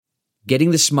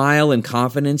Getting the smile and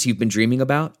confidence you've been dreaming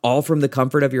about, all from the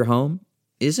comfort of your home,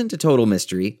 isn't a total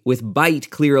mystery with Byte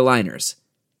clear aligners.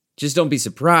 Just don't be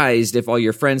surprised if all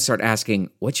your friends start asking,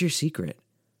 "What's your secret?"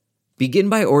 Begin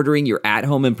by ordering your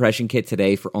at-home impression kit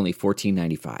today for only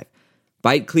 $14.95.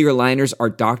 Byte clear aligners are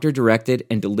doctor-directed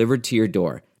and delivered to your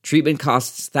door. Treatment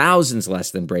costs thousands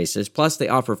less than braces, plus they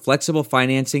offer flexible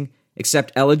financing,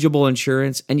 accept eligible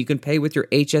insurance, and you can pay with your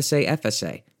HSA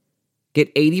FSA. Get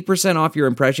 80% off your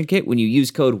impression kit when you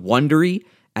use code WONDERY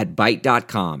at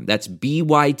Byte.com. That's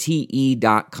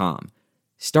BYTE.com.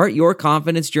 Start your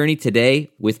confidence journey today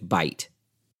with Byte.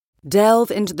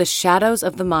 Delve into the shadows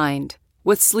of the mind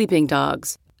with Sleeping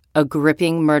Dogs, a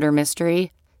gripping murder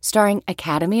mystery starring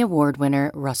Academy Award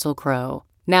winner Russell Crowe.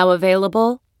 Now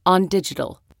available on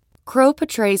digital. Crowe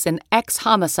portrays an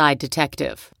ex-homicide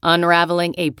detective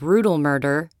unraveling a brutal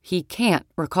murder he can't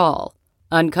recall.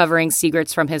 Uncovering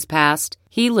secrets from his past,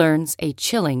 he learns a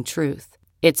chilling truth.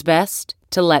 It's best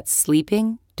to let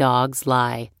sleeping dogs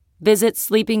lie. Visit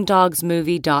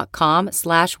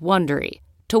sleepingdogsmovie.com/Wondery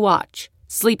to watch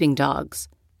Sleeping Dogs,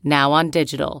 now on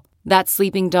digital. That's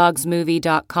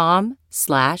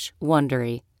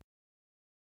sleepingdogsmovie.com/Wondery.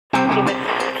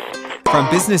 From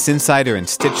Business Insider and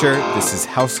Stitcher, this is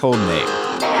Household Name.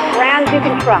 Brands you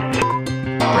can trust.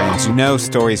 Brands you know,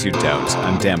 stories you don't.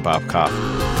 I'm Dan Bobkoff.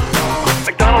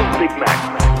 McDonald's Big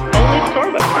Mac. Only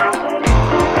Starbucks.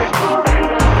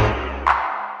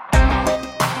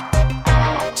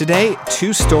 Today,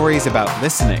 2 stories about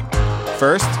listening.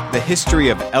 First, the history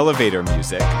of elevator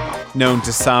music, known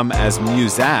to some as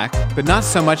Muzak, but not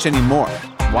so much anymore.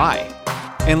 Why?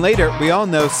 And later, we all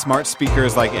know smart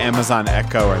speakers like Amazon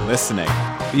Echo are listening,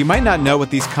 but you might not know what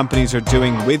these companies are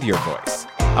doing with your voice.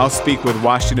 I'll speak with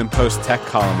Washington Post tech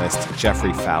columnist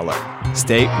Jeffrey Fowler.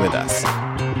 Stay with us.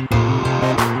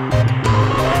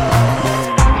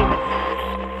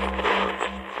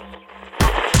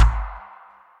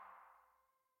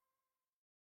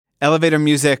 Elevator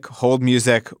music, hold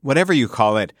music, whatever you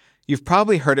call it, you've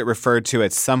probably heard it referred to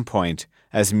at some point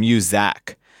as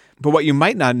Muzak. But what you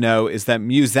might not know is that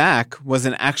Muzak was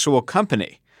an actual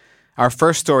company. Our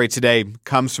first story today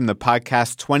comes from the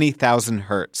podcast 20,000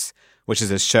 Hertz, which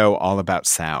is a show all about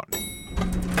sound.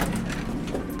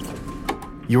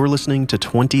 You're listening to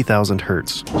 20,000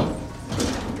 Hertz.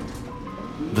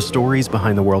 The stories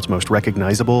behind the world's most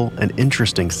recognizable and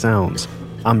interesting sounds.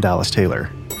 I'm Dallas Taylor.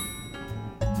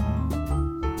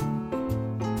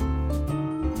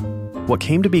 What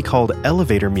came to be called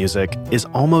elevator music is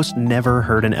almost never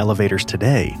heard in elevators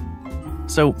today.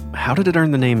 So, how did it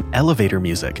earn the name elevator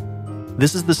music?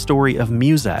 This is the story of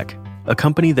Muzak, a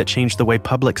company that changed the way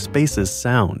public spaces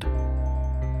sound.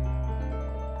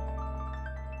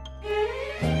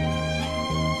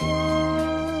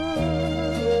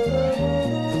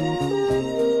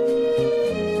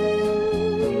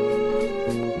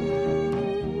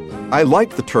 I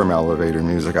like the term elevator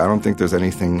music. I don't think there's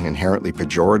anything inherently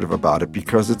pejorative about it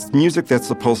because it's music that's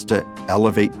supposed to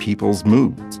elevate people's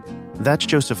moods. That's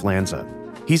Joseph Lanza.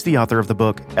 He's the author of the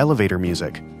book Elevator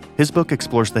Music. His book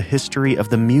explores the history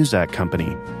of the Muzak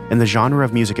company and the genre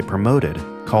of music it promoted,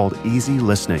 called easy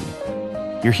listening.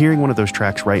 You're hearing one of those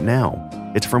tracks right now.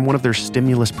 It's from one of their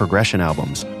Stimulus Progression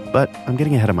albums. But I'm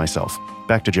getting ahead of myself.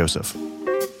 Back to Joseph.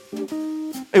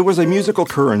 It was a musical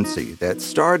currency that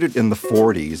started in the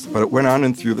 40s, but it went on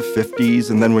in through the 50s,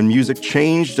 and then when music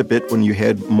changed a bit, when you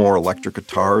had more electric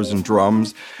guitars and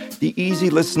drums, the easy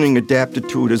listening adapted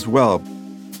to it as well.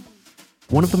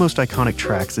 One of the most iconic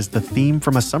tracks is the theme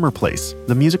from A Summer Place.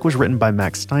 The music was written by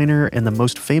Max Steiner, and the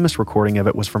most famous recording of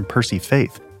it was from Percy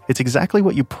Faith. It's exactly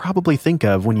what you probably think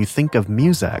of when you think of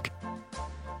Muzak.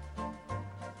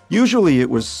 Usually it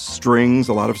was strings,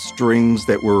 a lot of strings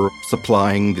that were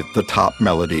supplying the top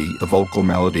melody, the vocal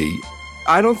melody.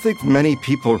 I don't think many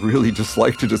people really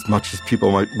disliked it as much as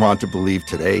people might want to believe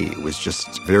today. It was just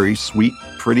very sweet,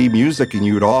 pretty music, and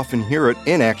you would often hear it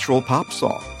in actual pop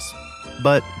songs.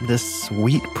 But this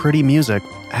sweet, pretty music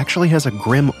actually has a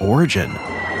grim origin.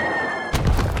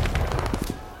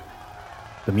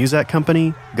 The Muzak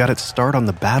company got its start on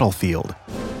the battlefield.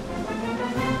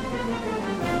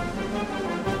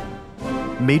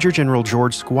 Major General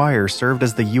George Squier served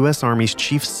as the U.S. Army's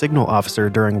chief signal officer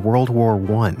during World War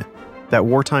I. That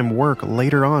wartime work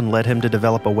later on led him to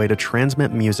develop a way to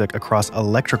transmit music across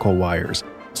electrical wires.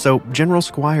 So General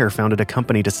Squier founded a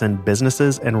company to send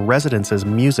businesses and residences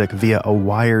music via a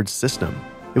wired system.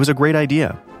 It was a great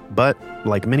idea, but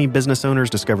like many business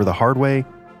owners discover the hard way,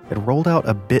 it rolled out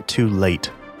a bit too late.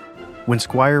 When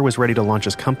Squier was ready to launch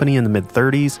his company in the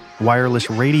mid-30s, wireless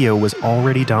radio was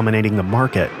already dominating the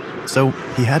market, so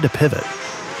he had to pivot.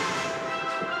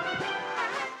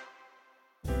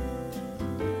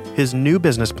 His new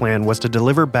business plan was to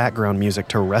deliver background music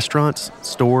to restaurants,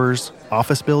 stores,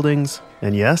 office buildings,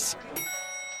 and yes,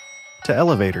 to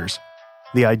elevators.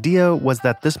 The idea was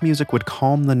that this music would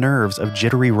calm the nerves of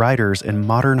jittery riders in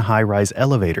modern high-rise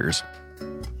elevators.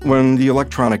 When the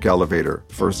electronic elevator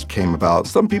first came about,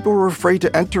 some people were afraid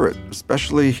to enter it,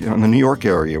 especially in the New York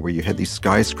area where you had these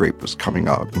skyscrapers coming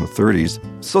out in the 30s.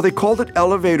 So they called it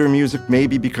elevator music,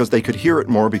 maybe because they could hear it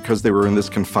more because they were in this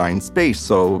confined space.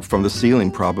 So from the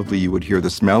ceiling, probably you would hear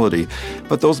this melody.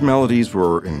 But those melodies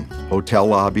were in hotel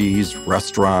lobbies,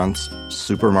 restaurants,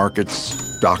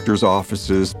 supermarkets, doctors'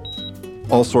 offices,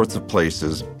 all sorts of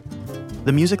places.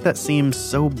 The music that seems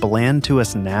so bland to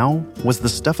us now was the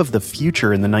stuff of the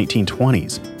future in the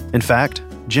 1920s. In fact,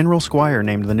 General Squier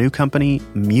named the new company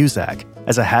Muzak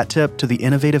as a hat tip to the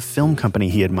innovative film company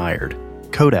he admired,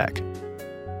 Kodak.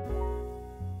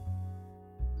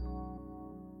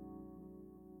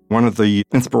 One of the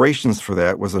inspirations for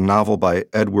that was a novel by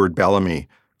Edward Bellamy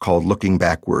called Looking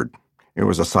Backward. It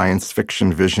was a science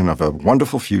fiction vision of a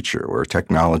wonderful future where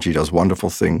technology does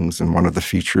wonderful things, and one of the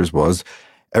features was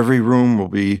every room will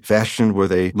be fashioned with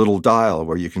a little dial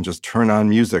where you can just turn on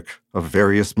music of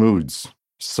various moods.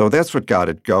 So that's what got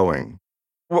it going.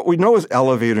 What we know as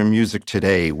elevator music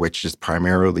today, which is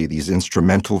primarily these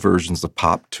instrumental versions of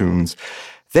pop tunes,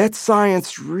 that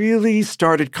science really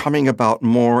started coming about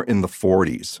more in the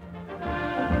 40s.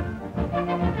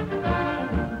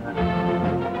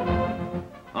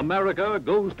 America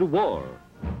goes to war.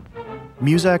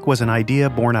 Muzak was an idea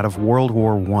born out of World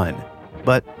War I.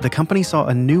 But the company saw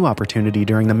a new opportunity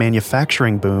during the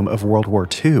manufacturing boom of World War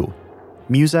II.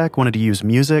 Muzak wanted to use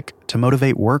music to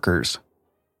motivate workers.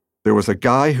 There was a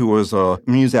guy who was a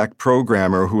Muzak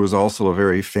programmer who was also a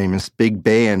very famous big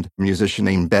band musician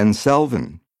named Ben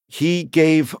Selvin. He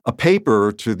gave a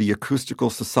paper to the Acoustical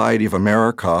Society of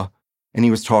America, and he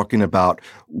was talking about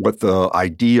what the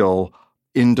ideal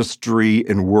industry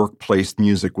and workplace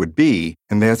music would be.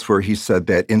 And that's where he said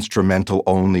that instrumental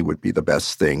only would be the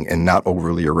best thing and not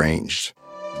overly arranged.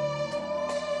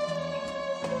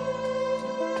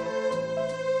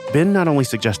 Ben not only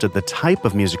suggested the type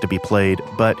of music to be played,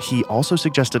 but he also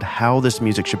suggested how this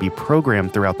music should be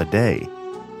programmed throughout the day.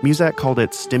 Muzak called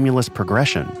it stimulus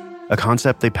progression, a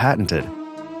concept they patented.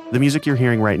 The music you're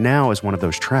hearing right now is one of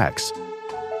those tracks.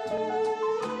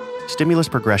 Stimulus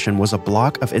progression was a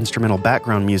block of instrumental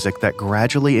background music that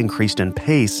gradually increased in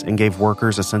pace and gave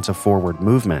workers a sense of forward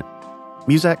movement.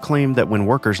 Muzak claimed that when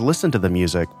workers listened to the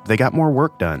music, they got more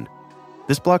work done.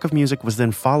 This block of music was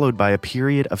then followed by a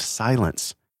period of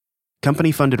silence.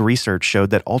 Company-funded research showed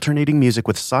that alternating music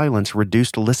with silence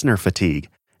reduced listener fatigue,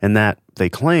 and that, they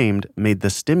claimed, made the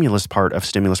stimulus part of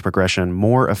stimulus progression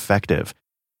more effective.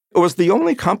 It was the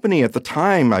only company at the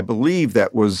time, I believe,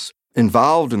 that was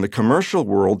involved in the commercial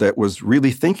world that was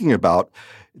really thinking about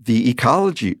the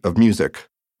ecology of music.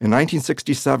 In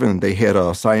 1967, they had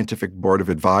a scientific board of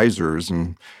advisors,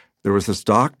 and there was this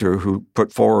doctor who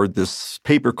put forward this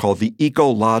paper called The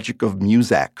Ecologic of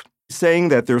Muzak, saying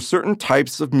that there are certain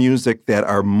types of music that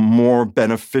are more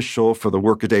beneficial for the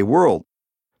workaday world.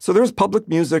 So there's public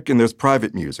music and there's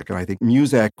private music, and I think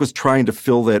Muzak was trying to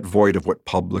fill that void of what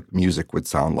public music would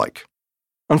sound like.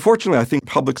 Unfortunately, I think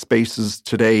public spaces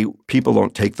today, people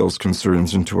don't take those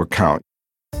concerns into account.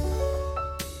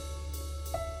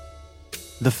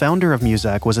 The founder of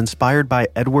Muzak was inspired by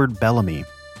Edward Bellamy.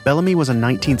 Bellamy was a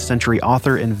 19th century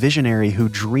author and visionary who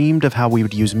dreamed of how we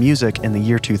would use music in the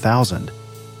year 2000.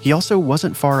 He also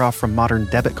wasn't far off from modern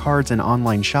debit cards and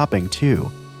online shopping,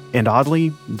 too. And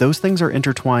oddly, those things are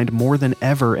intertwined more than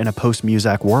ever in a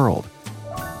post-Muzak world.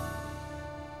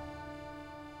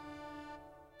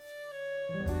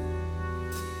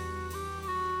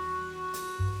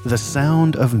 The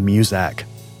sound of Muzak.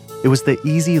 It was the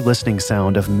easy listening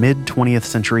sound of mid-20th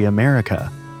century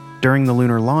America. During the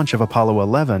lunar launch of Apollo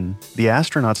 11, the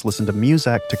astronauts listened to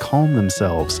Muzak to calm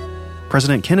themselves.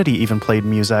 President Kennedy even played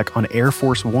Muzak on Air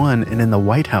Force One and in the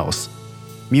White House.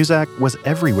 Muzak was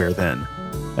everywhere then.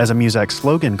 As a Muzak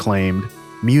slogan claimed,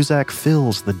 Muzak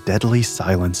fills the deadly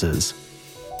silences.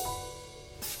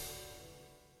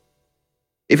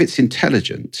 If it's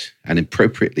intelligent and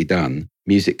appropriately done,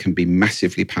 music can be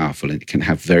massively powerful and it can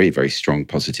have very, very strong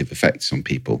positive effects on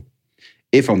people.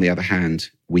 If, on the other hand,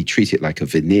 we treat it like a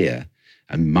veneer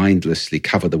and mindlessly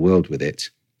cover the world with it,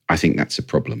 I think that's a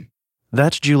problem.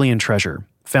 That's Julian Treasure,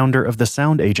 founder of The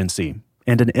Sound Agency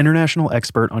and an international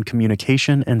expert on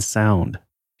communication and sound.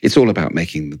 It's all about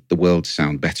making the world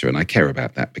sound better, and I care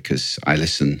about that because I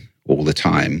listen all the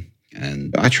time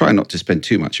And I try not to spend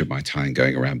too much of my time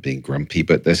going around being grumpy,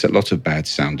 but there's a lot of bad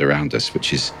sound around us,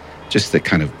 which is just the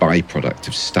kind of byproduct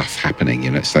of stuff happening.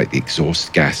 It's like the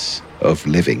exhaust gas of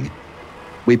living.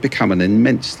 We've become an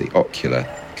immensely ocular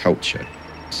culture.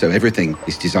 So everything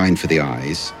is designed for the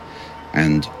eyes,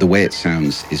 and the way it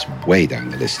sounds is way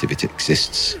down the list if it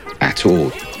exists at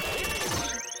all.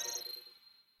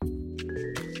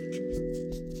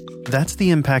 That's the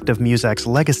impact of Muzak's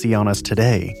legacy on us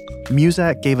today.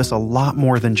 Muzak gave us a lot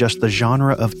more than just the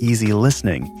genre of easy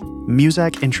listening.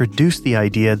 Muzak introduced the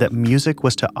idea that music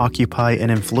was to occupy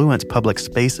and influence public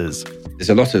spaces. There's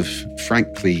a lot of,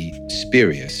 frankly,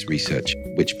 spurious research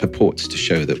which purports to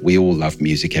show that we all love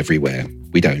music everywhere.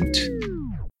 We don't.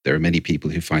 There are many people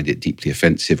who find it deeply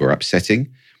offensive or upsetting,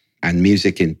 and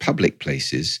music in public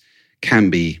places can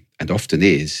be, and often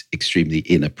is, extremely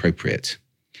inappropriate.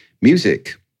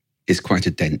 Music is quite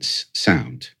a dense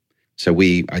sound. So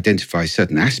we identify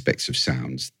certain aspects of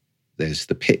sounds. There's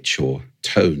the pitch or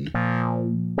tone,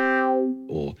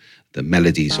 or the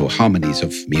melodies or harmonies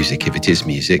of music, if it is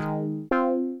music.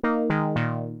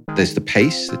 There's the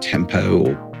pace, the tempo,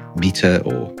 or meter,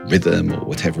 or rhythm, or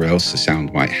whatever else the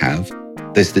sound might have.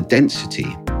 There's the density,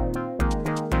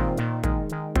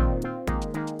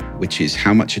 which is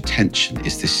how much attention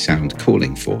is this sound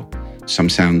calling for. Some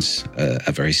sounds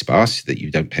are very sparse, that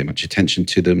you don't pay much attention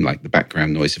to them, like the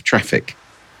background noise of traffic.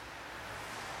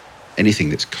 Anything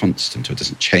that's constant or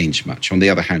doesn't change much. On the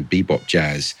other hand, bebop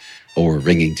jazz or a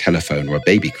ringing telephone or a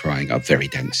baby crying are very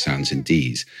dense sounds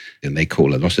indeed, and they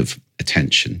call a lot of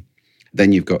attention.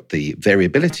 Then you've got the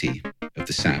variability of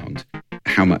the sound.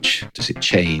 How much does it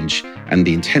change? And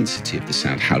the intensity of the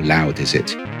sound, how loud is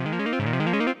it?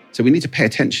 So we need to pay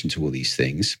attention to all these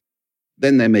things.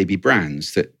 Then there may be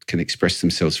brands that can express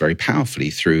themselves very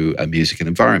powerfully through a musical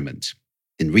environment.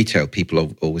 In retail,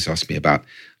 people always ask me about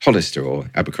Hollister or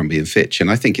Abercrombie & Fitch,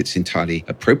 and I think it's entirely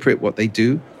appropriate what they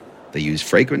do. They use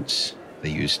fragrance,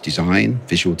 they use design,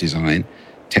 visual design,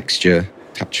 texture,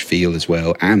 touch, feel as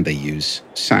well, and they use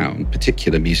sound,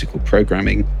 particular musical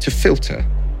programming, to filter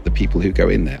the people who go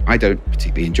in there. I don't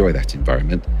particularly enjoy that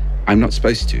environment. I'm not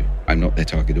supposed to. I'm not their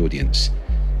target audience.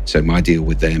 So my deal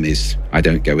with them is I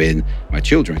don't go in, my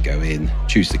children go in,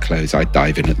 choose the clothes, I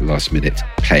dive in at the last minute,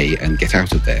 pay and get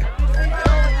out of there.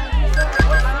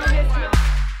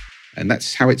 And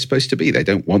that's how it's supposed to be. They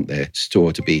don't want their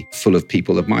store to be full of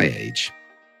people of my age.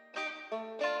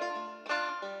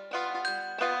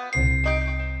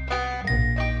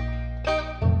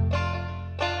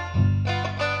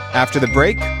 After the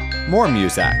break, more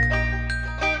Muzak.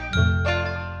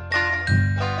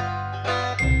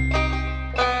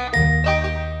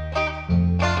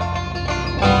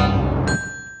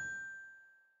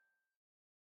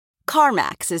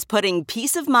 CarMax is putting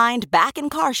peace of mind back in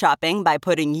car shopping by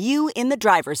putting you in the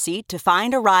driver's seat to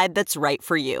find a ride that's right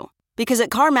for you. Because at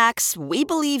CarMax, we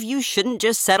believe you shouldn't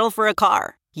just settle for a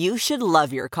car. You should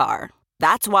love your car.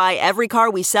 That's why every car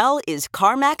we sell is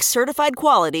CarMax certified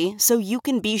quality, so you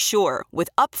can be sure with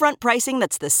upfront pricing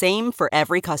that's the same for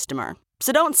every customer.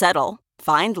 So don't settle.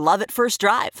 Find love at first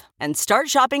drive and start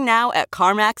shopping now at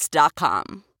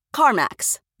CarMax.com.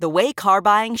 CarMax, the way car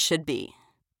buying should be.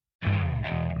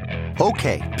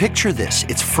 Okay, picture this.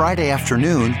 It's Friday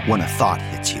afternoon when a thought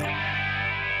hits you.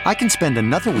 I can spend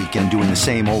another weekend doing the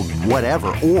same old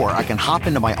whatever, or I can hop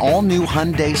into my all-new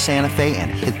Hyundai Santa Fe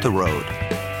and hit the road.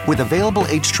 With available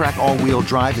H-Track all-wheel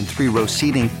drive and 3-row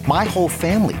seating, my whole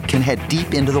family can head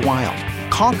deep into the wild.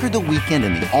 Conquer the weekend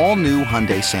in the all-new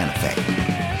Hyundai Santa Fe.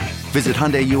 Visit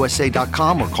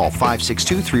HyundaiUSA.com or call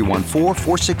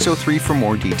 562-314-4603 for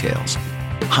more details.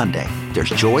 Hyundai, there's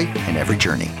joy in every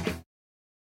journey.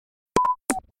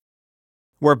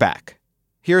 We're back.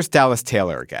 Here's Dallas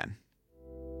Taylor again.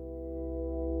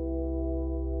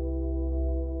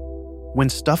 When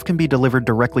stuff can be delivered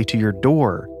directly to your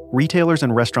door, retailers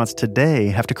and restaurants today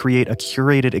have to create a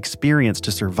curated experience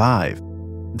to survive.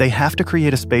 They have to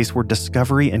create a space where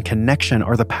discovery and connection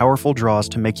are the powerful draws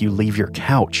to make you leave your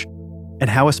couch. And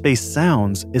how a space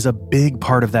sounds is a big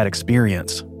part of that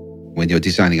experience. When you're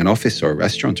designing an office or a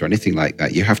restaurant or anything like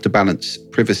that, you have to balance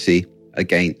privacy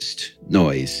against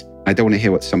noise. I don't want to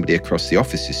hear what somebody across the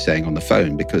office is saying on the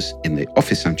phone, because in the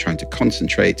office I'm trying to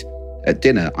concentrate. At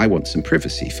dinner, I want some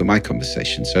privacy for my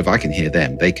conversation. So if I can hear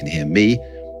them, they can hear me,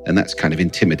 and that's kind of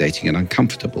intimidating and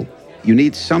uncomfortable. You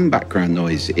need some background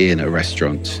noise in a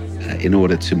restaurant in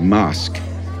order to mask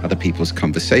other people's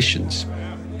conversations.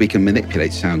 We can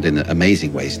manipulate sound in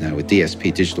amazing ways now with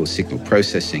DSP, digital signal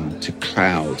processing, to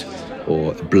cloud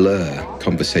or blur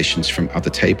conversations from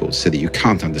other tables so that you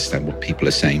can't understand what people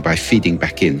are saying by feeding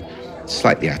back in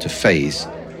slightly out of phase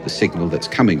the signal that's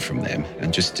coming from them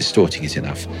and just distorting it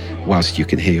enough whilst you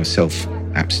can hear yourself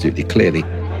absolutely clearly.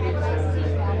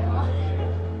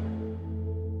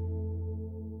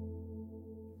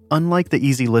 Unlike the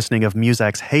easy listening of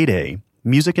Muzak's heyday,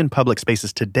 music in public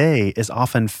spaces today is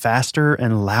often faster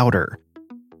and louder.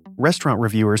 Restaurant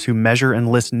reviewers who measure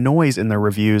and list noise in their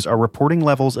reviews are reporting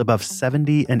levels above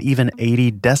 70 and even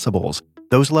 80 decibels.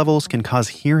 Those levels can cause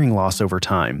hearing loss over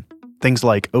time. Things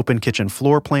like open kitchen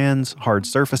floor plans, hard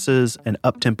surfaces, and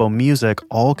up-tempo music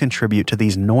all contribute to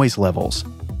these noise levels.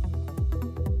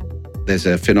 There's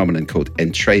a phenomenon called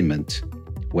entrainment,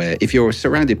 where if you're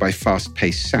surrounded by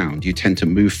fast-paced sound, you tend to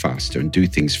move faster and do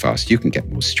things fast. You can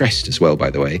get more stressed as well,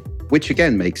 by the way, which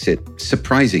again makes it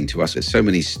surprising to us that so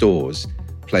many stores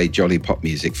play jolly pop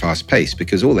music fast-paced,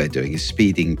 because all they're doing is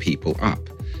speeding people up.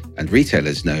 And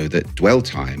retailers know that dwell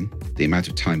time, the amount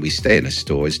of time we stay in a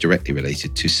store, is directly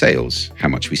related to sales, how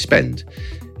much we spend.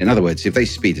 In other words, if they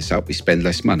speed us up, we spend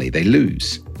less money, they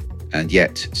lose. And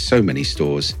yet, so many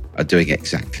stores are doing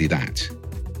exactly that.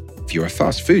 If you're a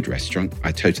fast food restaurant,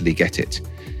 I totally get it.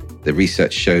 The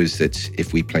research shows that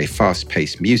if we play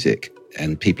fast-paced music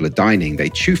and people are dining, they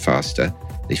chew faster,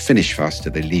 they finish faster,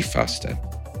 they leave faster.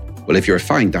 Well, if you're a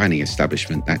fine dining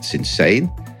establishment, that's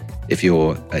insane. If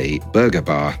you're a burger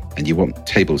bar and you want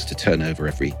tables to turn over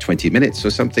every 20 minutes or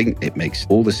something, it makes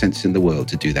all the sense in the world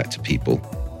to do that to people.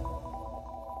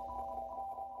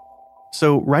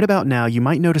 So right about now, you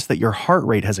might notice that your heart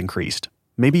rate has increased.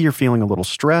 Maybe you're feeling a little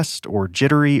stressed or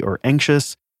jittery or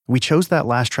anxious. We chose that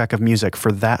last track of music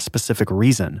for that specific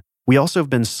reason. We also have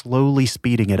been slowly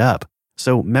speeding it up.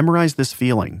 So memorize this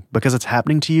feeling, because it's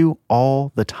happening to you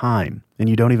all the time, and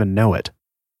you don't even know it.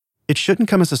 It shouldn't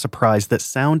come as a surprise that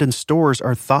sound in stores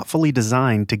are thoughtfully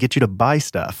designed to get you to buy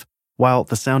stuff, while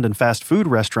the sound in fast food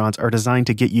restaurants are designed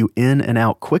to get you in and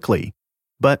out quickly.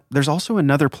 But there's also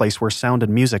another place where sound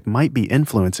and music might be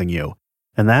influencing you,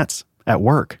 and that's at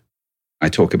work. I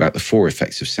talk about the 4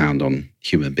 effects of sound on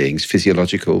human beings: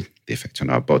 physiological, the effect on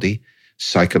our body;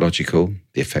 psychological,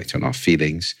 the effect on our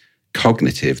feelings;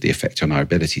 cognitive, the effect on our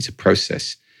ability to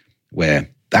process, where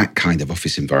that kind of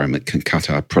office environment can cut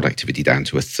our productivity down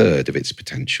to 1/3 of its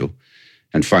potential;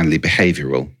 and finally,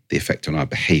 behavioral, the effect on our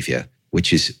behavior,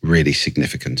 which is really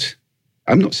significant.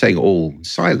 I'm not saying all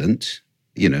silent.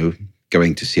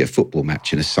 Going to see a football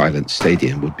match in a silent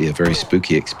stadium would be a very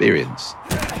spooky experience.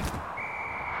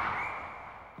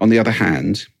 On the other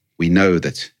hand, we know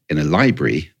that in a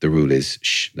library, the rule is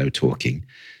shh, no talking.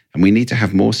 And we need to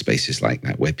have more spaces like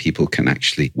that where people can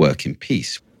actually work in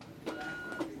peace.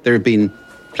 There have been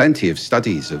plenty of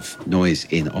studies of noise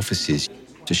in offices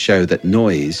to show that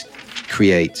noise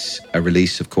creates a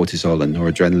release of cortisol and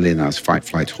noradrenaline, our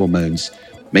fight-flight hormones,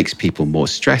 makes people more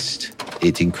stressed.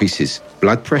 It increases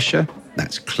blood pressure.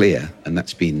 That's clear, and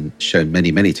that's been shown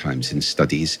many, many times in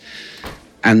studies.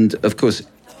 And of course,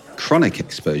 chronic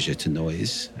exposure to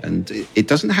noise, and it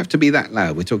doesn't have to be that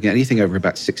loud. We're talking anything over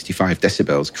about 65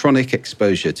 decibels. Chronic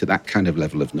exposure to that kind of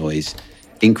level of noise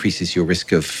increases your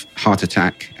risk of heart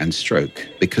attack and stroke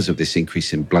because of this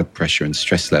increase in blood pressure and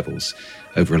stress levels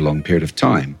over a long period of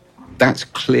time. That's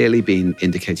clearly been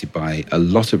indicated by a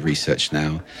lot of research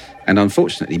now. And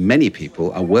unfortunately, many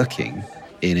people are working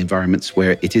in environments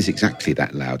where it is exactly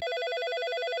that loud.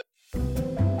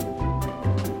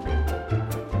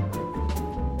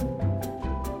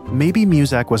 Maybe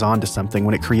Muzak was onto something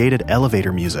when it created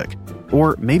elevator music.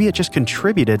 Or maybe it just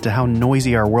contributed to how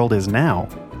noisy our world is now.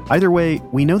 Either way,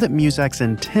 we know that Muzak's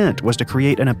intent was to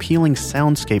create an appealing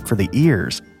soundscape for the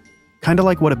ears. Kind of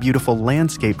like what a beautiful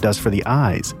landscape does for the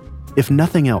eyes. If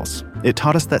nothing else, it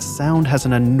taught us that sound has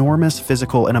an enormous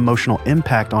physical and emotional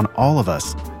impact on all of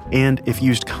us. And if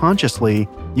used consciously,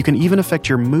 you can even affect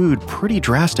your mood pretty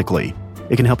drastically.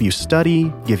 It can help you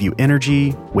study, give you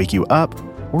energy, wake you up,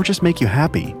 or just make you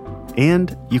happy.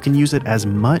 And you can use it as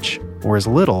much or as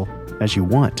little as you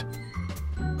want.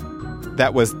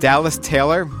 That was Dallas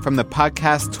Taylor from the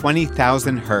podcast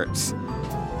 20,000 Hertz.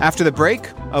 After the break,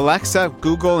 Alexa,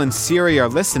 Google, and Siri are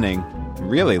listening,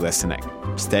 really listening.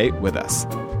 Stay with us.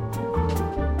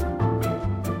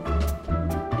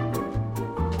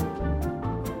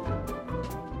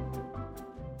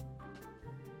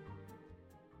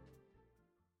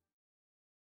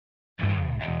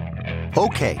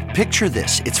 Okay, picture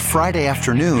this. It's Friday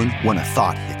afternoon when a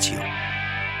thought hits you.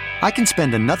 I can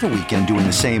spend another weekend doing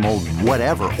the same old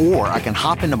whatever, or I can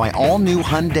hop into my all-new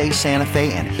Hyundai Santa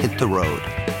Fe and hit the road.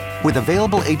 With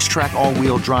available H-Track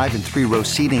all-wheel drive and 3-row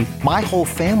seating, my whole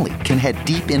family can head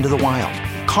deep into the wild.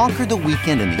 Conquer the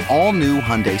weekend in the all-new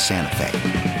Hyundai Santa Fe.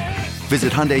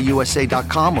 Visit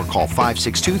HyundaiUSA.com or call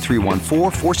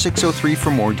 562-314-4603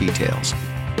 for more details.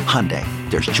 Hyundai,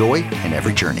 there's joy in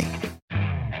every journey.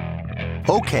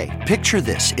 Okay, picture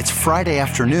this. It's Friday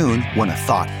afternoon when a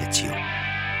thought hits you.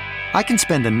 I can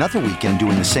spend another weekend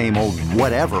doing the same old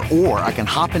whatever, or I can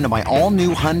hop into my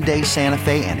all-new Hyundai Santa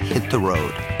Fe and hit the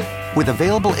road. With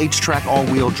available H-Track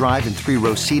all-wheel drive and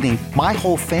 3-row seating, my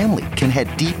whole family can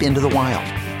head deep into the wild.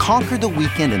 Conquer the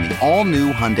weekend in the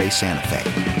all-new Hyundai Santa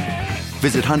Fe.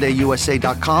 Visit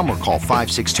HyundaiUSA.com or call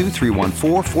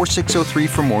 562-314-4603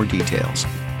 for more details.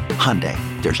 Hyundai,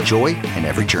 there's joy in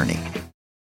every journey.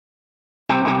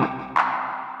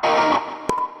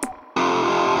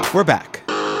 We're back.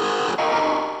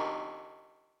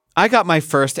 I got my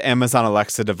first Amazon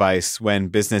Alexa device when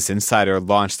Business Insider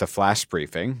launched a flash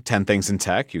briefing, 10 Things in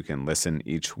Tech. You can listen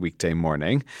each weekday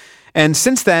morning. And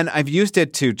since then, I've used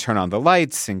it to turn on the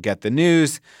lights and get the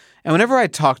news. And whenever I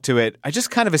talked to it, I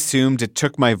just kind of assumed it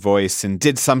took my voice and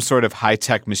did some sort of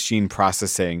high-tech machine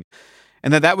processing.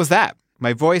 And that was that,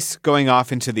 my voice going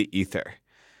off into the ether.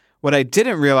 What I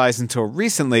didn't realize until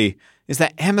recently is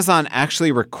that Amazon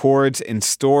actually records and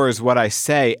stores what I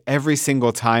say every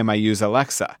single time I use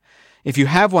Alexa. If you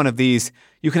have one of these,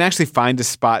 you can actually find a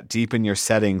spot deep in your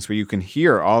settings where you can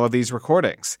hear all of these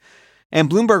recordings. And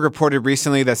Bloomberg reported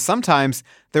recently that sometimes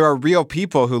there are real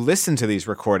people who listen to these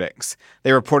recordings. They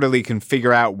reportedly can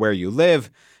figure out where you live,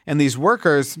 and these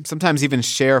workers sometimes even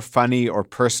share funny or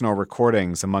personal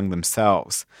recordings among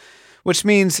themselves. Which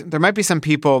means there might be some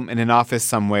people in an office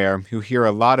somewhere who hear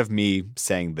a lot of me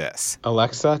saying this.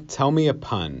 Alexa, tell me a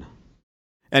pun.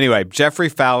 Anyway, Jeffrey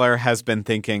Fowler has been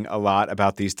thinking a lot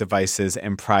about these devices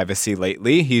and privacy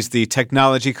lately. He's the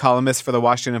technology columnist for The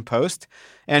Washington Post,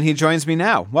 and he joins me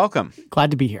now. Welcome. Glad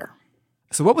to be here.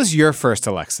 So what was your first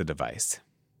Alexa device?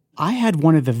 I had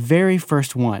one of the very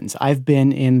first ones. I've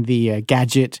been in the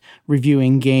gadget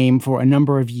reviewing game for a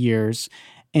number of years.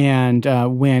 And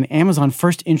when Amazon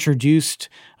first introduced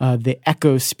the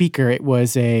Echo speaker, it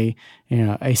was a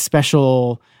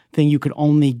special thing you could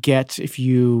only get if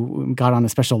you got on a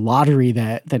special lottery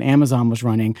that Amazon was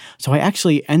running. So I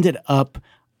actually ended up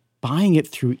buying it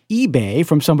through eBay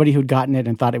from somebody who'd gotten it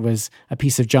and thought it was a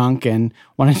piece of junk and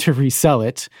wanted to resell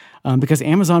it because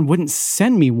Amazon wouldn't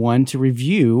send me one to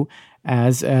review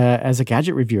as a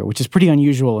gadget reviewer, which is pretty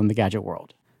unusual in the gadget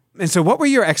world. And so what were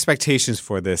your expectations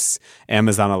for this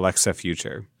Amazon Alexa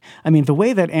future? I mean, the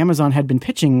way that Amazon had been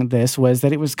pitching this was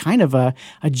that it was kind of a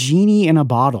genie in a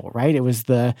bottle, right? It was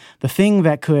the thing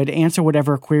that could answer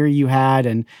whatever query you had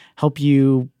and help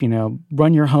you,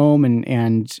 run your home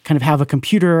and kind of have a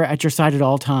computer at your side at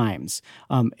all times.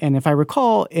 And if I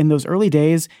recall, in those early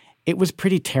days, it was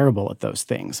pretty terrible at those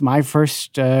things. My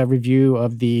first review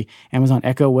of the Amazon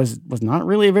Echo was not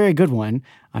really a very good one.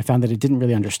 I found that it didn't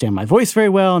really understand my voice very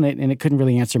well, and it couldn't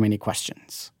really answer many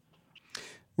questions.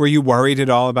 Were you worried at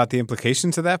all about the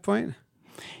implications at that point?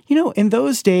 In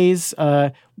those days,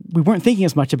 we weren't thinking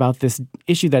as much about this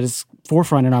issue that is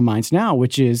forefront in our minds now,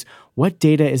 which is what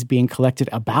data is being collected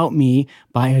about me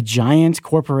by a giant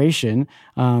corporation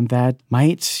that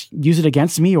might use it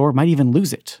against me or might even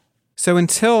lose it. So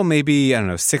until maybe,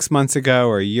 6 months ago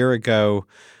or a year ago,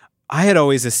 I had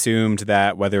always assumed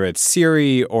that whether it's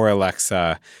Siri or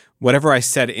Alexa, whatever I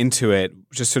said into it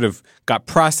just sort of got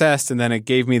processed and then it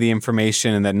gave me the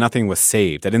information and that nothing was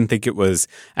saved. I didn't think it was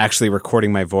actually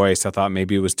recording my voice. I thought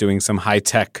maybe it was doing some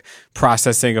high-tech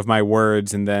processing of my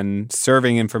words and then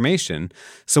serving information.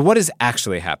 So what is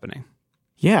actually happening?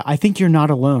 Yeah, I think you're not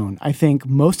alone. I think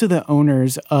most of the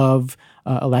owners of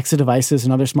Alexa devices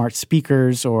and other smart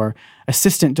speakers or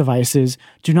assistant devices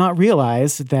do not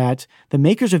realize that the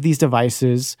makers of these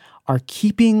devices are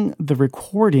keeping the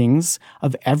recordings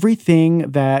of everything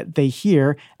that they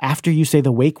hear after you say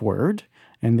the wake word.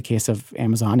 In the case of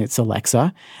Amazon, it's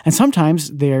Alexa. And sometimes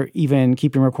they're even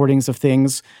keeping recordings of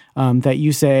things that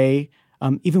you say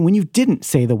even when you didn't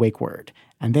say the wake word.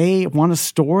 And they want to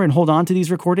store and hold on to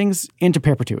these recordings into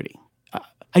perpetuity.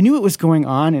 I knew it was going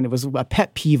on, and it was a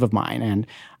pet peeve of mine. And,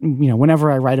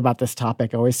 whenever I write about this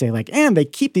topic, I always say, and they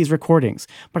keep these recordings.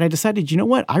 But I decided, you know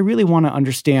what? I really want to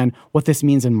understand what this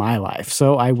means in my life.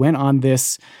 So I went on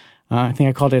this, I think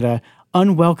I called it a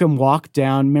unwelcome walk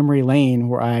down memory lane,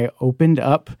 where I opened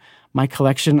up my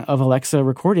collection of Alexa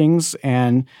recordings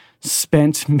and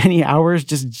spent many hours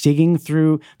just digging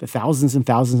through the thousands and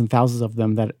thousands and thousands of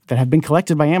them that have been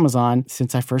collected by Amazon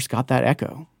since I first got that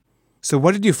Echo. So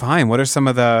what did you find? What are some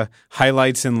of the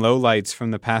highlights and lowlights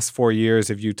from the past 4 years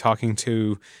of you talking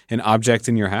to an object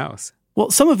in your house? Well,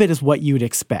 some of it is what you'd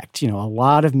expect. A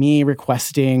lot of me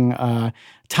requesting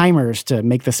timers to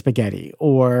make the spaghetti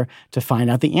or to find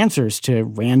out the answers to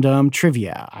random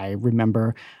trivia. I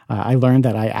remember I learned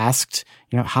that I asked,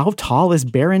 how tall is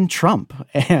Barron Trump?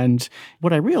 And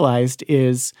what I realized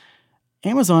is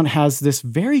Amazon has this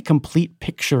very complete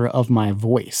picture of my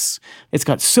voice. It's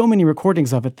got so many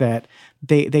recordings of it that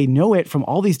they know it from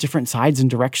all these different sides and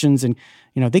directions, and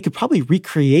they could probably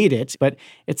recreate it, but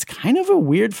it's kind of a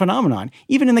weird phenomenon.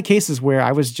 Even in the cases where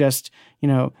I was just,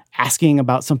 asking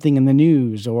about something in the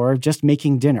news or just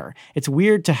making dinner. It's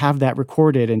weird to have that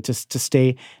recorded and to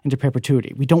stay into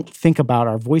perpetuity. We don't think about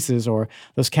our voices or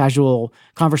those casual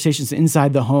conversations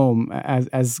inside the home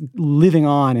as living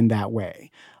on in that way.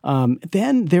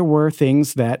 Then there were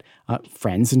things that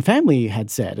friends and family had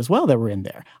said as well that were in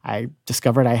there. I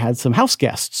discovered I had some house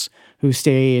guests who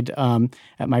stayed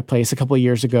at my place a couple of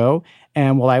years ago.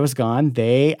 And while I was gone,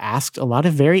 they asked a lot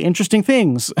of very interesting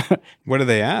things. What did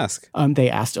they ask? They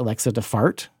asked Alexa to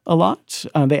fart a lot.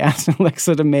 They asked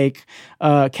Alexa to make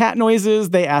cat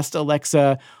noises. They asked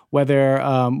Alexa whether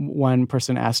one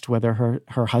person asked whether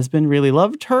her husband really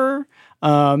loved her.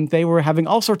 They were having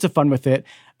all sorts of fun with it.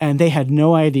 And they had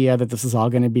no idea that this is all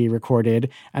going to be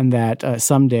recorded and that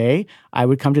someday I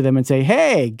would come to them and say,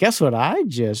 hey, guess what I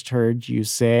just heard you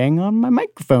saying on my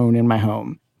microphone in my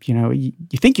home. You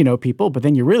think you know people, but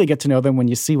then you really get to know them when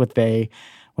you see what they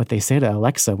say to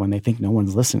Alexa when they think no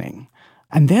one's listening.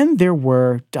 And then there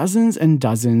were dozens and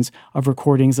dozens of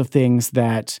recordings of things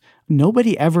that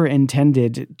nobody ever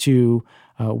intended to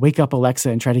wake up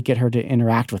Alexa and try to get her to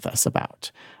interact with us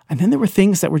about. And then there were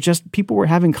things that were just, people were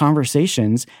having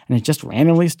conversations and it just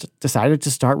randomly decided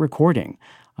to start recording.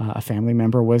 A family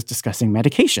member was discussing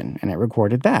medication and it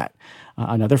recorded that.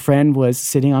 Another friend was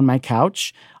sitting on my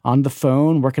couch on the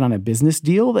phone working on a business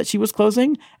deal that she was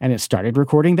closing and it started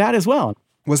recording that as well.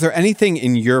 Was there anything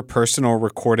in your personal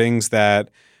recordings that,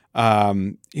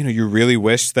 you really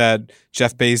wish that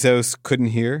Jeff Bezos couldn't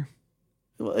hear?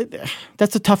 Well,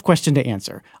 that's a tough question to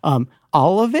answer.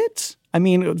 All of it? I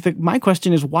mean, my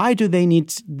question is, why do they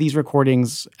need these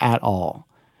recordings at all?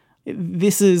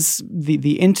 This is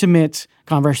the intimate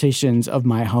conversations of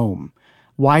my home.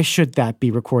 Why should that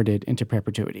be recorded into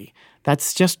perpetuity?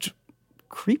 That's just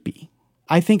creepy.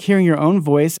 I think hearing your own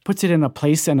voice puts it in a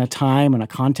place and a time and a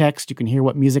context. You can hear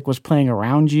what music was playing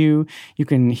around you. You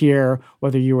can hear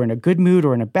whether you were in a good mood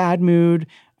or in a bad mood.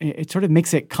 It sort of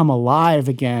makes it come alive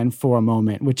again for a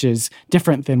moment, which is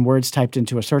different than words typed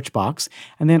into a search box.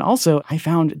 And then also, I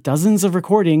found dozens of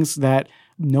recordings that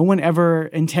no one ever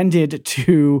intended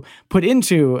to put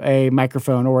into a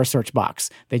microphone or a search box.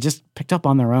 They just picked up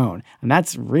on their own. And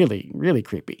that's really, really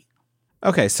creepy.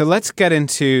 Okay, so let's get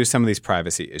into some of these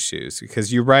privacy issues,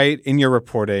 because you write in your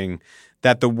reporting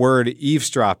that the word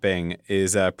eavesdropping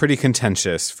is pretty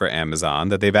contentious for Amazon,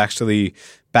 that they've actually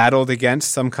battled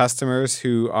against some customers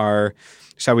who are,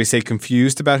 shall we say,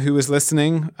 confused about who is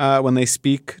listening when they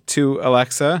speak to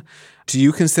Alexa. Do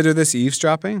you consider this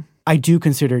eavesdropping? I do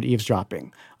consider it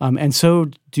eavesdropping. And so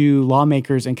do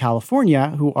lawmakers in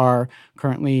California who are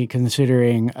currently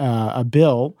considering a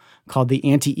bill called the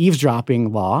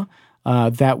Anti-Eavesdropping Law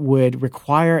that would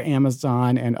require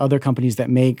Amazon and other companies that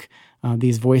make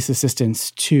these voice assistants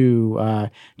to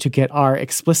get our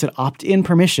explicit opt-in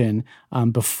permission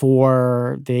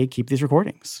before they keep these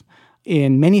recordings.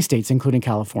 In many states, including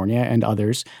California and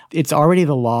others, it's already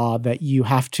the law that you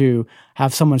have to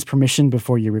have someone's permission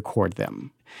before you record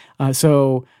them.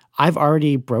 So I've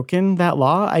already broken that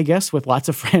law, I guess, with lots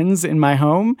of friends in my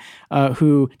home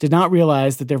who did not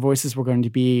realize that their voices were going to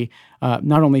be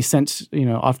not only sent,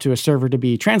 off to a server to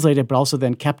be translated, but also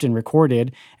then kept and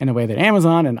recorded in a way that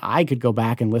Amazon and I could go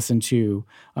back and listen to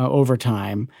over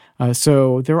time.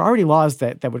 So there are already laws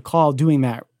that would call doing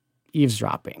that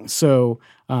eavesdropping. So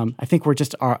I think we're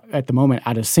just at the moment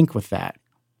out of sync with that.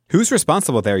 Who's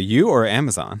responsible there, you or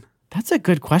Amazon? That's a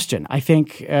good question. I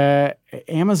think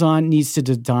Amazon needs to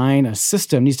design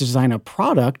a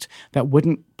product that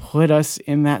wouldn't put us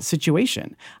in that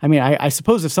situation. I mean, I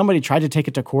suppose if somebody tried to take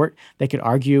it to court, they could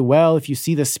argue, well, if you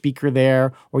see the speaker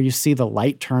there or you see the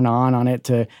light turn on it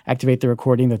to activate the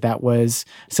recording, that was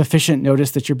sufficient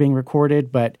notice that you're being recorded.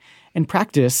 But in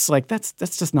practice,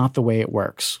 that's just not the way it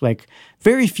works.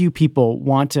 Very few people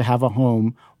want to have a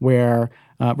home where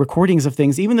recordings of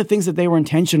things, even the things that they were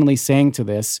intentionally saying to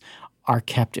this, are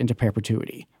kept into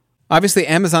perpetuity. Obviously,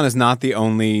 Amazon is not the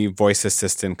only voice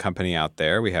assistant company out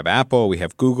there. We have Apple, we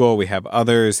have Google, we have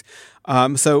others.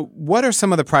 So what are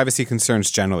some of the privacy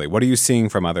concerns generally? What are you seeing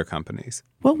from other companies?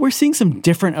 Well, we're seeing some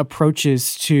different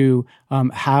approaches to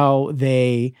how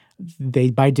they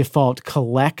by default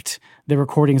collect the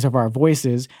recordings of our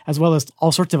voices, as well as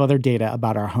all sorts of other data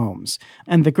about our homes.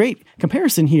 And the great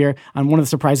comparison here, and one of the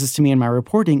surprises to me in my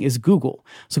reporting, is Google.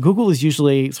 So Google is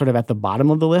usually sort of at the bottom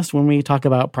of the list when we talk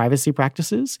about privacy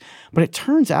practices. But it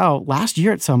turns out last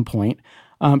year at some point,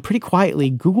 pretty quietly,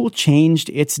 Google changed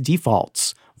its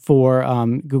defaults for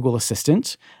Google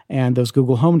Assistant and those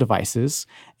Google Home devices.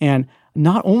 And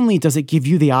not only does it give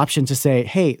you the option to say,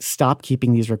 hey, stop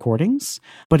keeping these recordings,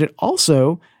 but it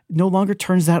also no longer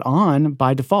turns that on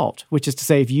by default, which is to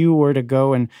say, if you were to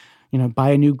go and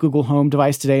buy a new Google Home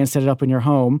device today and set it up in your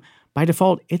home, by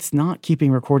default, it's not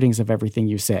keeping recordings of everything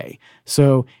you say.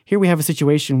 So here we have a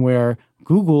situation where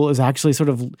Google is actually sort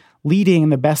of leading in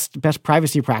the best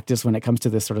privacy practice when it comes to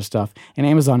this sort of stuff, and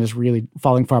Amazon is really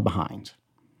falling far behind.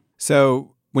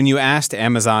 So when you asked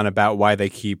Amazon about why they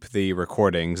keep the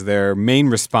recordings, their main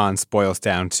response boils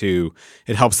down to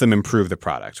it helps them improve the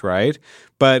product, right?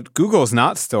 But Google's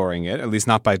not storing it, at least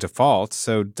not by default.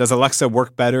 So does Alexa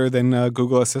work better than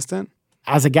Google Assistant?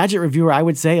 As a gadget reviewer, I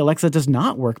would say Alexa does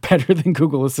not work better than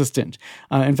Google Assistant.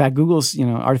 In fact, Google's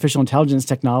artificial intelligence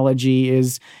technology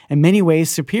is in many ways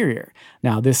superior.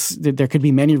 Now, there could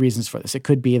be many reasons for this. It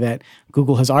could be that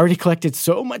Google has already collected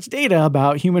so much data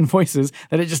about human voices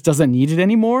that it just doesn't need it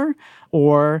anymore,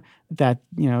 or that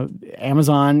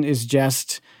Amazon is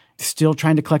just still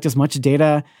trying to collect as much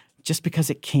data just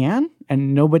because it can,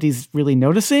 and nobody's really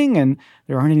noticing, and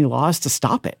there aren't any laws to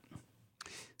stop it.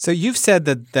 So you've said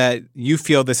that you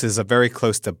feel this is very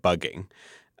close to bugging.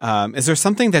 Is there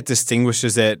something that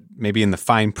distinguishes it maybe in the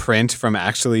fine print from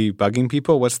actually bugging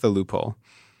people? What's the loophole?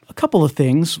 A couple of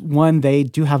things. One, they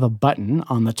do have a button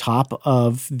on the top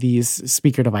of these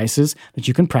speaker devices that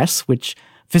you can press, which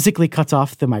physically cuts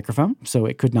off the microphone, so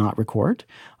it could not record.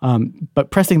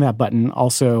 But pressing that button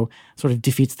also sort of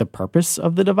defeats the purpose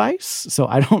of the device. So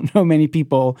I don't know many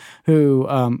people who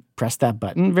press that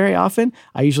button very often.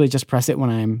 I usually just press it when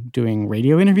I'm doing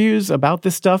radio interviews about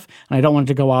this stuff, and I don't want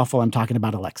it to go off while I'm talking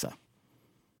about Alexa.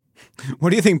 What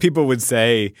do you think people would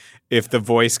say if the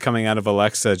voice coming out of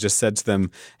Alexa just said to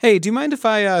them, hey, do you mind if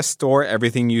I store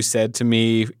everything you said to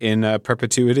me in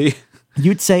perpetuity?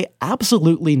 You'd say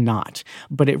absolutely not.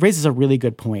 But it raises a really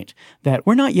good point that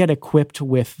we're not yet equipped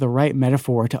with the right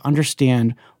metaphor to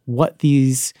understand what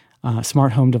these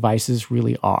smart home devices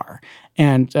really are.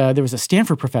 And there was a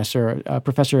Stanford professor, a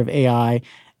professor of AI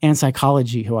and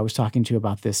psychology, who I was talking to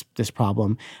about this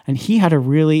problem. And he had a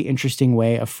really interesting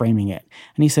way of framing it.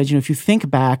 And he said, if you think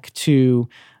back to,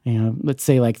 let's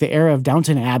say like the era of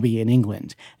Downton Abbey in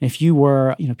England, if you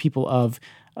were, people of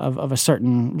a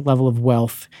certain level of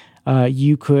wealth,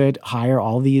 you could hire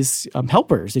all these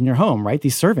helpers in your home, right?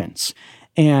 These servants.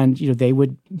 And, they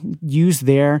would use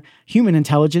their human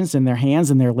intelligence and their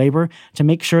hands and their labor to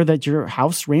make sure that your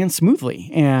house ran smoothly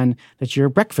and that your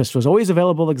breakfast was always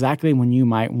available exactly when you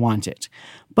might want it.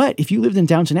 But if you lived in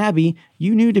Downton Abbey,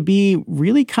 you knew to be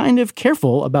really kind of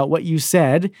careful about what you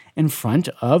said in front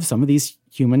of some of these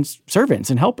human servants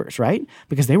and helpers, right?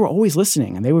 Because they were always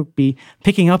listening and they would be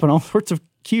picking up on all sorts of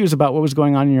cues about what was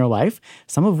going on in your life,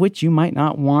 some of which you might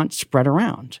not want spread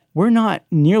around. We're not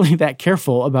nearly that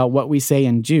careful about what we say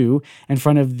and do in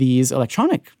front of these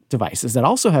electronic devices that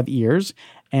also have ears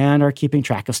and are keeping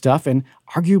track of stuff and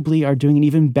arguably are doing an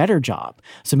even better job.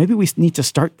 So maybe we need to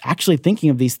start actually thinking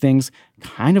of these things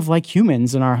kind of like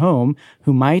humans in our home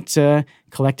who might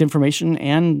collect information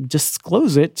and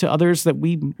disclose it to others that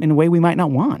in a way we might not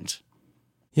want.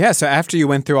 Yeah, so after you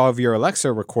went through all of your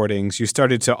Alexa recordings, you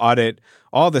started to audit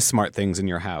all the smart things in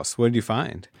your house. What did you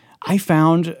find? I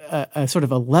found a sort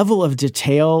of a level of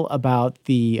detail about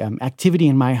the activity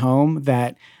in my home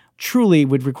that truly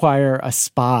would require a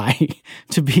spy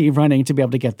to be running to be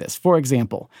able to get this. For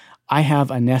example, I have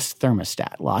a Nest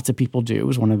thermostat. Lots of people do. It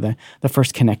was one of the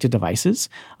first connected devices.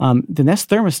 The Nest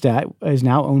thermostat is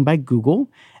now owned by Google.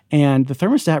 And the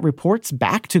thermostat reports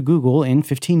back to Google in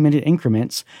 15-minute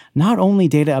increments, not only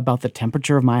data about the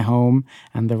temperature of my home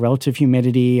and the relative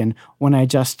humidity and when I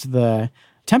adjust the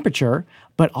temperature,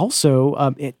 but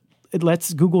also it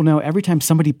lets Google know every time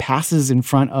somebody passes in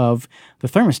front of the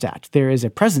thermostat. There is a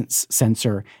presence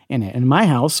sensor in it. In my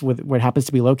house, where it happens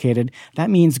to be located, that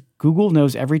means Google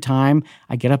knows every time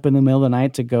I get up in the middle of the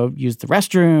night to go use the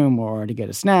restroom or to get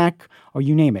a snack or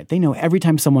you name it. They know every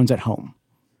time someone's at home.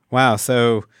 Wow.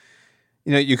 So,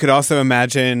 you could also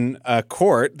imagine a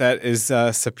court that is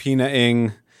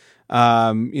subpoenaing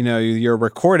your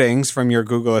recordings from your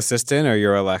Google Assistant or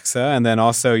your Alexa, and then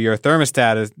also your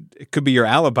thermostat. It could be your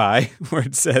alibi where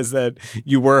it says that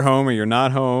you were home or you're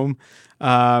not home.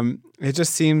 It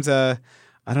just seems, I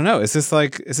don't know. Is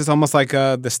this almost like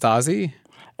the Stasi?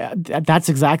 That's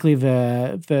exactly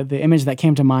the image that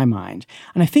came to my mind.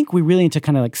 And I think we really need to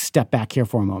kind of like step back here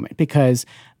for a moment, because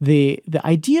the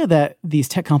idea that these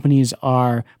tech companies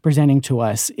are presenting to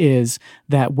us is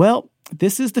that, well,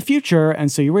 this is the future,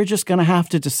 and so you were just going to have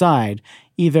to decide.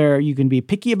 Either you can be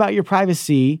picky about your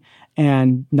privacy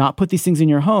and not put these things in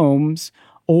your homes,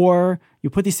 or you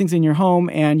put these things in your home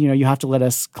and, you have to let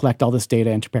us collect all this data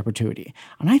into perpetuity.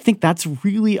 And I think that's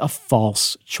really a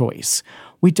false choice.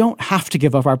 We don't have to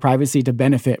give up our privacy to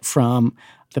benefit from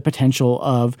the potential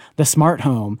of the smart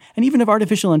home and even of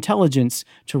artificial intelligence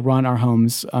to run our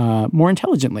homes more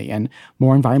intelligently and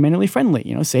more environmentally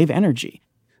friendly, save energy.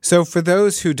 So for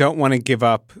those who don't want to give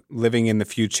up living in the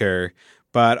future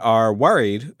but are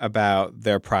worried about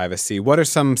their privacy, what are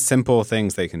some simple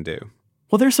things they can do?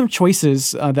 Well, there's some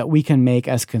choices that we can make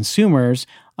as consumers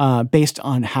based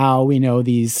on how we know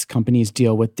these companies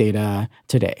deal with data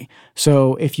today.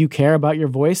 So if you care about your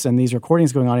voice and these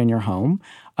recordings going on in your home,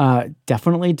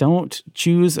 definitely don't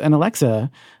choose an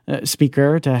Alexa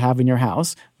speaker to have in your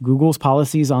house. Google's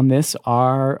policies on this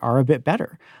are a bit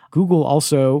better. Google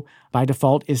also, by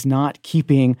default, is not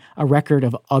keeping a record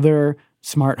of other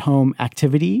smart home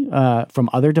activity from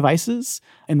other devices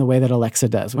in the way that Alexa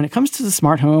does. When it comes to the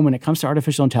smart home, when it comes to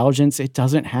artificial intelligence, it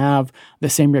doesn't have the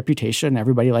same reputation.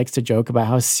 Everybody likes to joke about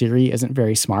how Siri isn't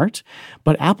very smart.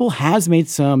 But Apple has made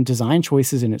some design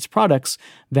choices in its products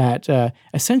that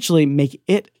essentially make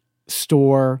it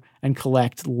store and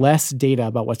collect less data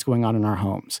about what's going on in our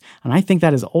homes. And I think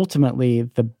that is ultimately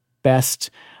the best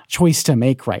choice to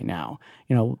make right now.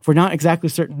 If we're not exactly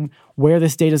certain where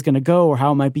this data is going to go or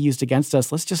how it might be used against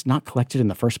us, let's just not collect it in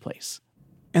the first place.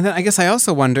 And then I guess I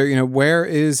also wonder, where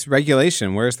is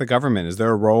regulation? Where's the government? Is there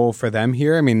a role for them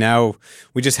here? I mean, now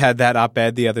we just had that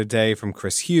op-ed the other day from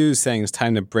Chris Hughes saying it's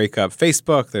time to break up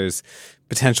Facebook. There's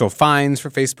potential fines for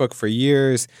Facebook for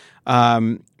years.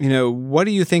 What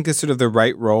do you think is sort of the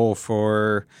right role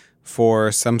for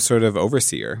some sort of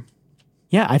overseer?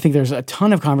 Yeah, I think there's a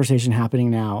ton of conversation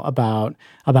happening now about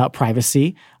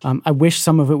privacy. I wish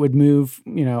some of it would move,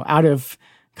 out of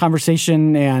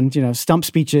conversation and, stump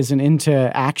speeches and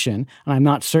into action. And I'm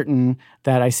not certain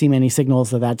that I see many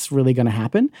signals that that's really going to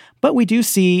happen. But we do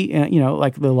see,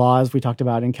 like the laws we talked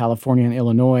about in California and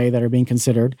Illinois that are being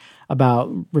considered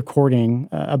about recording,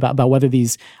 about whether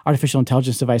these artificial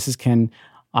intelligence devices can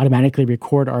automatically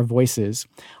record our voices.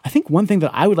 I think one thing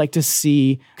that I would like to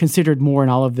see considered more in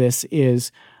all of this is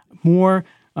more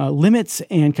limits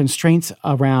and constraints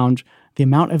around the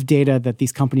amount of data that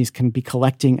these companies can be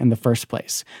collecting in the first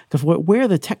place. Because where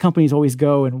the tech companies always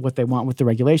go and what they want with the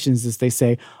regulations is they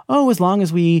say, as long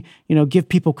as we, give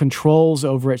people controls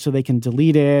over it so they can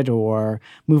delete it or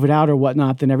move it out or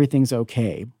whatnot, then everything's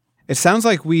okay. It sounds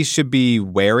like we should be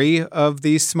wary of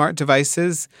these smart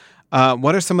devices.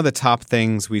 What are some of the top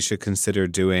things we should consider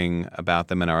doing about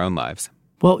them in our own lives?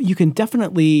 Well, you can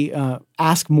definitely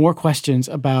ask more questions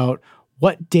about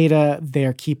what data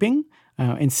they're keeping,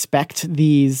 inspect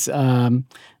these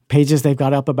pages they've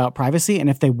got up about privacy, and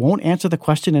if they won't answer the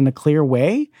question in a clear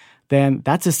way, then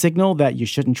that's a signal that you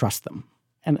shouldn't trust them.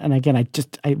 And again,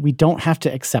 we don't have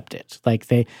to accept it.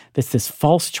 Like it's this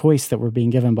false choice that we're being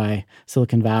given by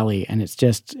Silicon Valley, and it's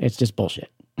just bullshit.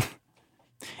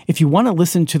 If you want to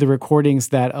listen to the recordings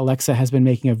that Alexa has been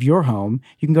making of your home,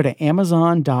 you can go to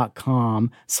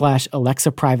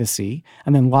Amazon.com/Alexa Privacy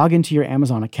and then log into your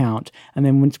Amazon account. And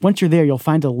then once you're there, you'll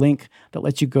find a link that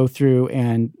lets you go through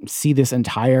and see this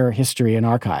entire history and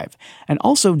archive. And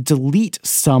also delete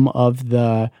some of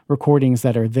the recordings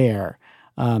that are there.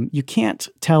 You can't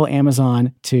tell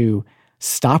Amazon to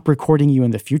stop recording you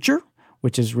in the future,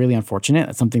 which is really unfortunate.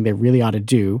 That's something they really ought to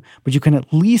do. But you can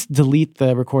at least delete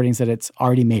the recordings that it's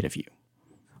already made of you.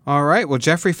 All right. Well,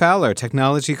 Jeffrey Fowler,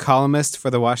 technology columnist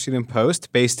for The Washington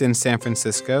Post, based in San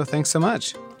Francisco. Thanks so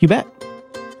much. You bet.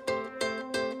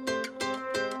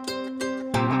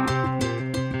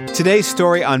 Today's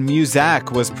story on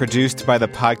Muzak was produced by the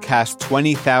podcast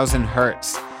 20,000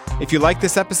 Hertz. If you like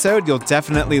this episode, you'll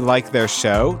definitely like their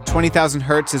show. 20,000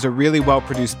 Hertz is a really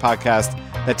well-produced podcast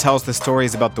that tells the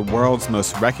stories about the world's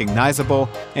most recognizable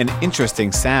and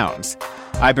interesting sounds.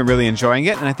 I've been really enjoying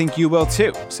it, and I think you will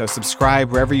too. So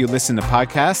subscribe wherever you listen to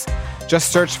podcasts.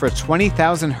 Just search for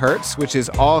 20,000 Hertz, which is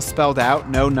all spelled out,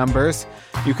 no numbers.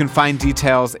 You can find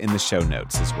details in the show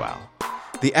notes as well.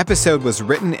 The episode was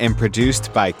written and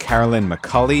produced by Carolyn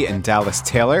McCulley and Dallas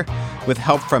Taylor, with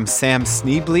help from Sam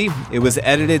Sneebly. It was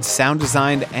edited, sound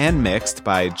designed, and mixed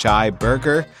by Jai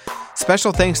Berger.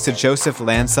 Special thanks to Joseph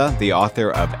Lanza, the author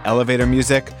of Elevator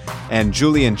Music, and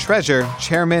Julian Treasure,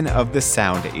 chairman of the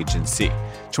Sound Agency.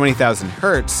 20,000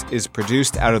 Hertz is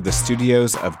produced out of the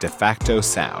studios of De Facto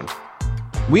Sound.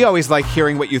 We always like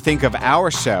hearing what you think of our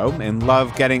show and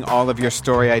love getting all of your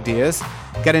story ideas.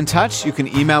 Get in touch. You can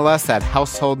email us at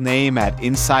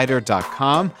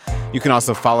householdname@insider.com. You can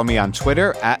also follow me on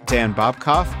Twitter @Dan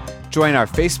Bobkoff. Join our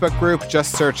Facebook group.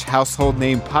 Just search Household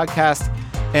Name Podcast.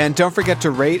 And don't forget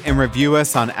to rate and review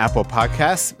us on Apple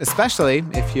Podcasts, especially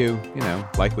if you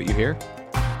like what you hear.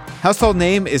 Household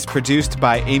Name is produced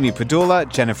by Amy Padula,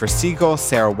 Jennifer Siegel,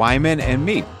 Sarah Wyman, and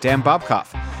me, Dan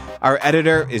Bobkoff. Our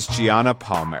editor is Gianna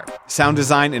Palmer. Sound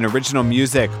design and original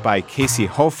music by Casey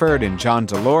Holford and John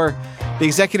Delore. The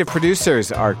executive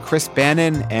producers are Chris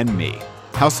Bannon and me.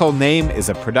 Household Name is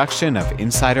a production of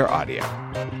Insider Audio.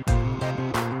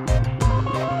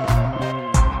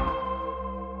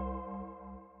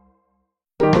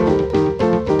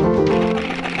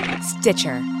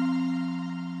 Stitcher.